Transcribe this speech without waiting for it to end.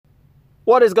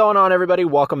What is going on, everybody?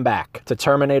 Welcome back to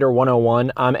Terminator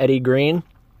 101. I'm Eddie Green,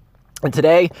 and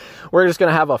today we're just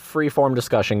going to have a free-form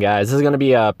discussion, guys. This is going to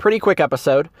be a pretty quick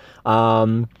episode,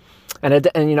 and I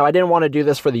didn't want to do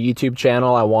this for the YouTube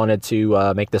channel. I wanted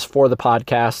to make this for the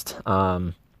podcast,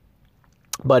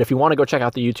 but if you want to go check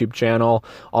out the YouTube channel,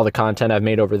 all the content I've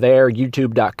made over there,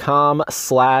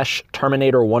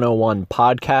 youtube.com/Terminator101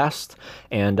 podcast,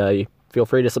 and feel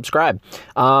free to subscribe.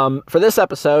 For this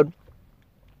episode,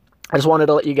 I just wanted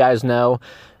to let you guys know,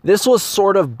 this was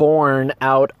sort of born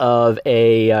out of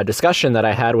a discussion that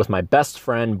I had with my best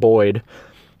friend, Boyd.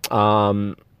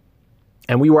 And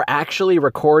we were actually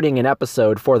recording an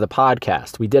episode for the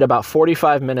podcast. We did about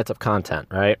 45 minutes of content,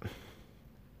 right?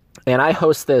 And I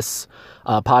host this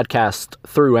podcast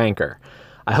through Anchor.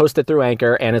 I host it through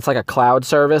Anchor, and it's like a cloud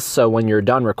service. So when you're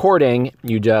done recording,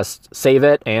 you just save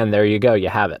it, and there you go, you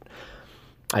have it.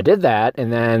 I did that,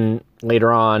 and then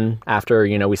later on, after,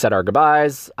 we said our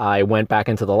goodbyes, I went back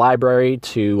into the library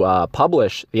to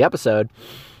publish the episode,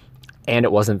 and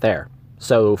it wasn't there.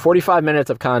 So 45 minutes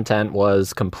of content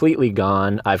was completely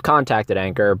gone. I've contacted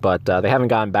Anchor, but they haven't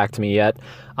gotten back to me yet.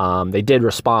 They did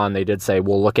respond. They did say,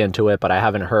 we'll look into it, but I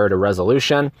haven't heard a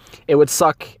resolution. It would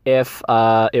suck if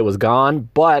it was gone,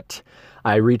 but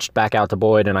I reached back out to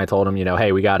Boyd, and I told him,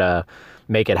 hey, we got to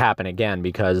make it happen again,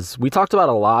 because we talked about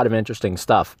a lot of interesting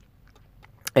stuff.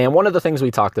 And one of the things we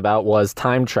talked about was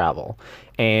time travel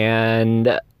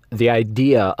and the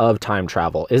idea of time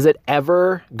travel. Is it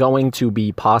ever going to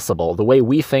be possible? The way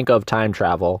we think of time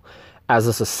travel as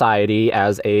a society,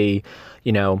 as a,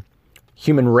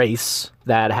 human race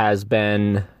that has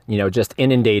been, just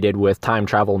inundated with time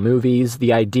travel movies,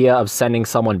 the idea of sending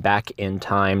someone back in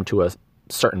time to a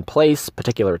certain place,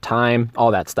 particular time,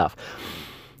 all that stuff.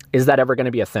 Is that ever going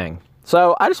to be a thing?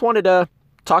 So I just wanted to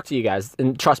talk to you guys.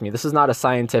 And trust me, this is not a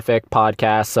scientific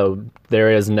podcast, so there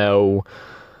is nothing.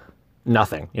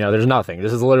 There's nothing.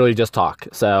 This is literally just talk.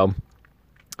 So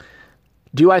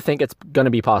do I think it's going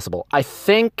to be possible? I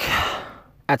think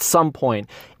at some point,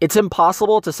 it's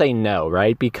impossible to say no,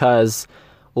 right? Because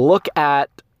look at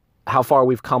how far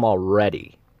we've come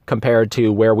already compared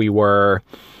to where we were,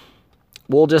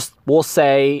 we'll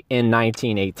say in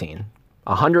 1918.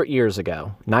 100 years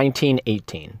ago,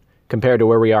 1918, compared to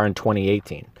where we are in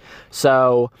 2018.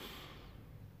 So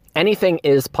anything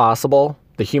is possible.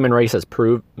 The human race has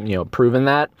proven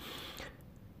that.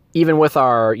 Even with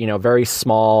our, very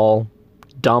small,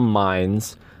 dumb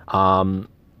minds,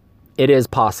 it is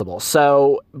possible.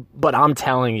 So, but I'm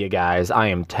telling you guys, I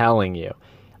am telling you,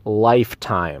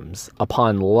 lifetimes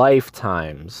upon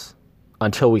lifetimes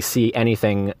until we see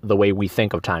anything the way we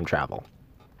think of time travel.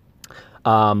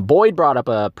 Boyd brought up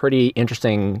a pretty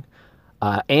interesting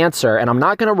answer, and I'm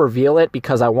not going to reveal it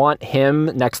because I want him,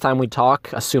 next time we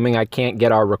talk, assuming I can't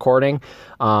get our recording,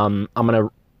 I'm going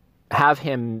to have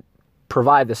him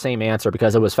provide the same answer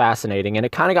because it was fascinating, and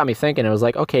it kind of got me thinking. It was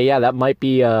like, okay, yeah, that might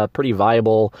be a pretty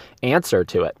viable answer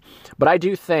to it. But I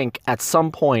do think at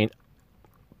some point,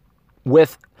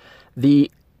 with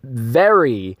the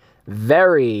very,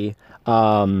 very...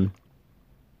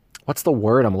 what's the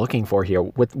word I'm looking for here?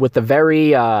 With the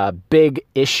very big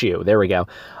issue, there we go,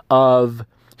 of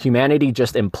humanity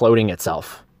just imploding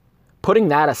itself. Putting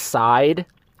that aside,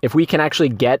 if we can actually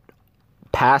get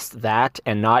past that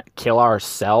and not kill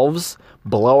ourselves,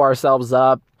 blow ourselves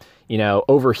up,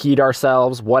 overheat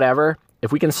ourselves, whatever,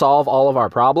 if we can solve all of our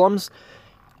problems,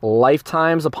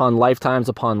 lifetimes upon lifetimes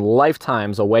upon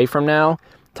lifetimes away from now,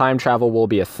 time travel will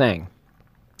be a thing.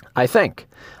 I think.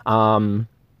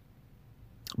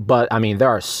 But, there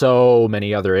are so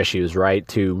many other issues, right,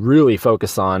 to really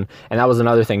focus on. And that was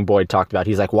another thing Boyd talked about.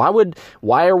 He's like, why would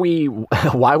we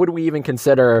even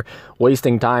consider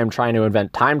wasting time trying to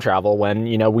invent time travel when,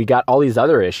 we got all these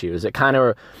other issues? It kind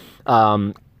of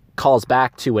calls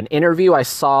back to an interview I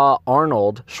saw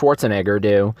Arnold Schwarzenegger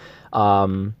do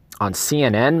on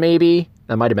CNN, maybe.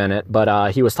 That might have been it.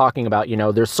 But he was talking about,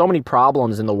 there's so many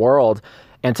problems in the world.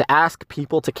 And to ask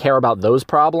people to care about those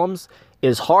problems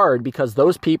is hard because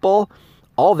those people,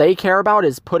 all they care about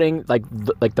is putting,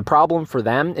 the problem for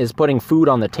them is putting food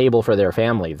on the table for their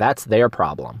family. That's their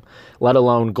problem, let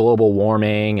alone global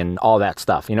warming and all that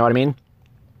stuff. You know what I mean?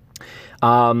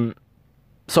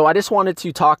 So I just wanted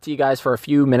to talk to you guys for a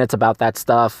few minutes about that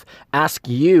stuff. Ask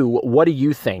you, what do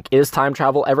you think? Is time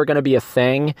travel ever going to be a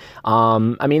thing?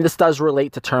 This does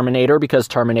relate to Terminator because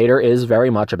Terminator is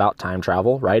very much about time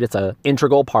travel, right? It's an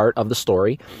integral part of the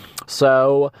story.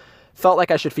 So felt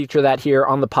like I should feature that here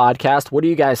on the podcast. What do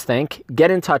you guys think? Get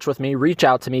in touch with me, reach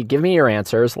out to me, give me your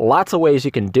answers. Lots of ways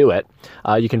you can do it.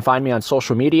 You can find me on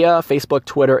social media, Facebook,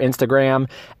 Twitter, Instagram,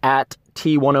 at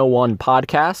T101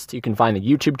 Podcast. You can find the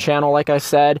YouTube channel, like I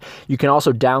said. You can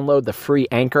also download the free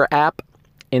Anchor app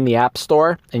in the App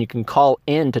Store, and you can call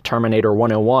in to Terminator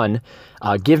 101.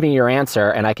 Give me your answer,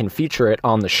 and I can feature it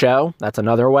on the show. That's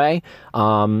another way.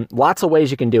 Lots of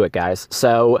ways you can do it, guys.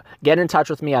 So get in touch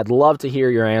with me. I'd love to hear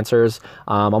your answers.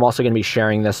 I'm also going to be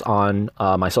sharing this on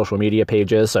my social media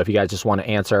pages, so if you guys just want to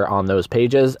answer on those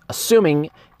pages,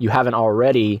 assuming you haven't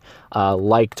already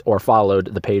liked or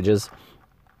followed the pages,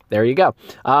 there you go.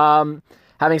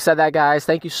 Having said that, guys,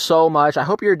 thank you so much. I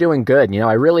hope you're doing good.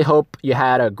 I really hope you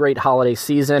had a great holiday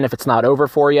season. If it's not over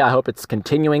for you, I hope it's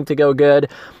continuing to go good.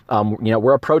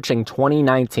 We're approaching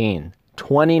 2019,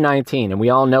 and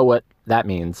we all know what that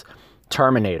means.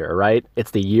 Terminator, right? It's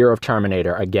the year of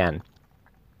Terminator again.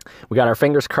 We got our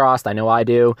fingers crossed. I know I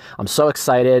do. I'm so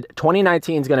excited.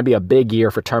 2019 is going to be a big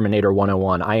year for Terminator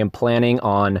 101. I am planning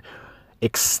on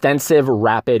extensive,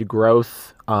 rapid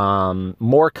growth,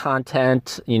 more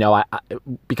content,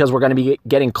 because we're going to be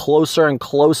getting closer and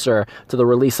closer to the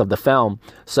release of the film.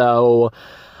 So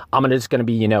I'm just going to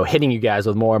be, hitting you guys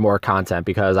with more and more content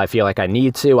because I feel like I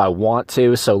need to, I want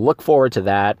to. So look forward to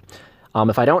that.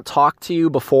 If I don't talk to you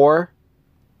before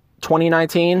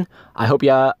 2019, I hope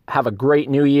you have a great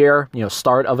new year,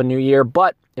 start of a new year.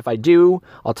 But if I do,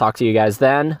 I'll talk to you guys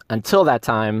then. Until that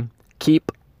time,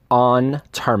 keep on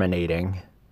terminating.